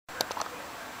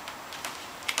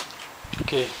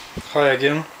Okay, hi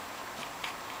again.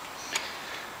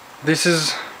 This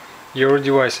is your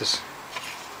devices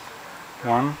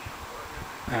 1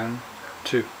 and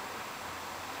 2.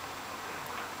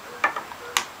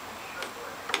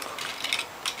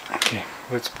 Okay,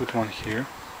 let's put one here.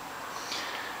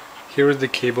 Here is the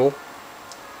cable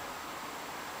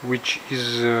which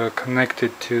is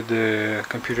connected to the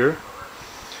computer.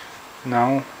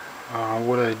 Now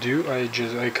what I do,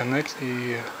 I connect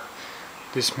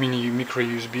this micro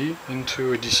USB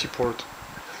into a DC port.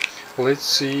 Let's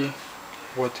see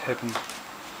what happened.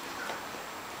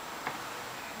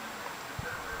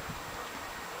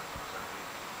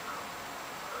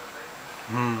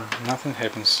 Nothing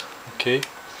happens. Okay,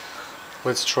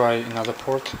 let's try another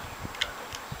port.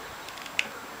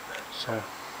 So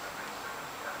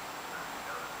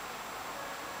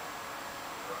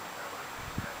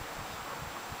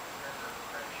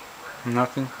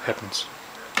nothing happens.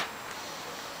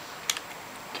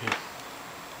 Okay,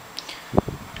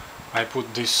 I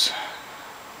put this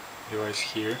device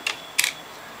here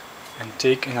and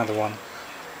take another one,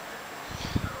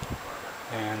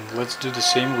 and let's do the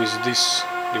same with this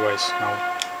device now.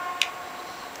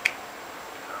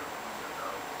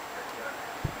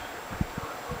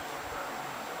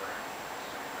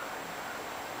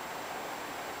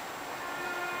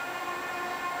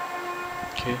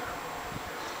 Okay,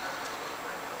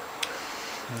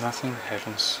 nothing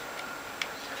happens.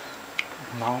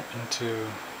 Now into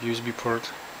USB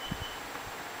port.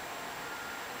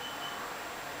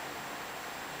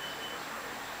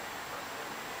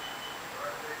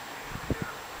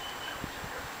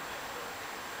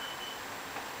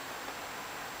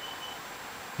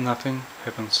 Nothing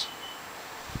happens.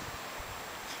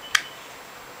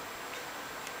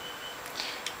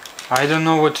 I don't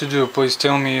know what to do. Please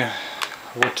tell me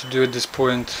what to do at this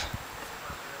point.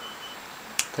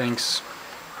 Thanks.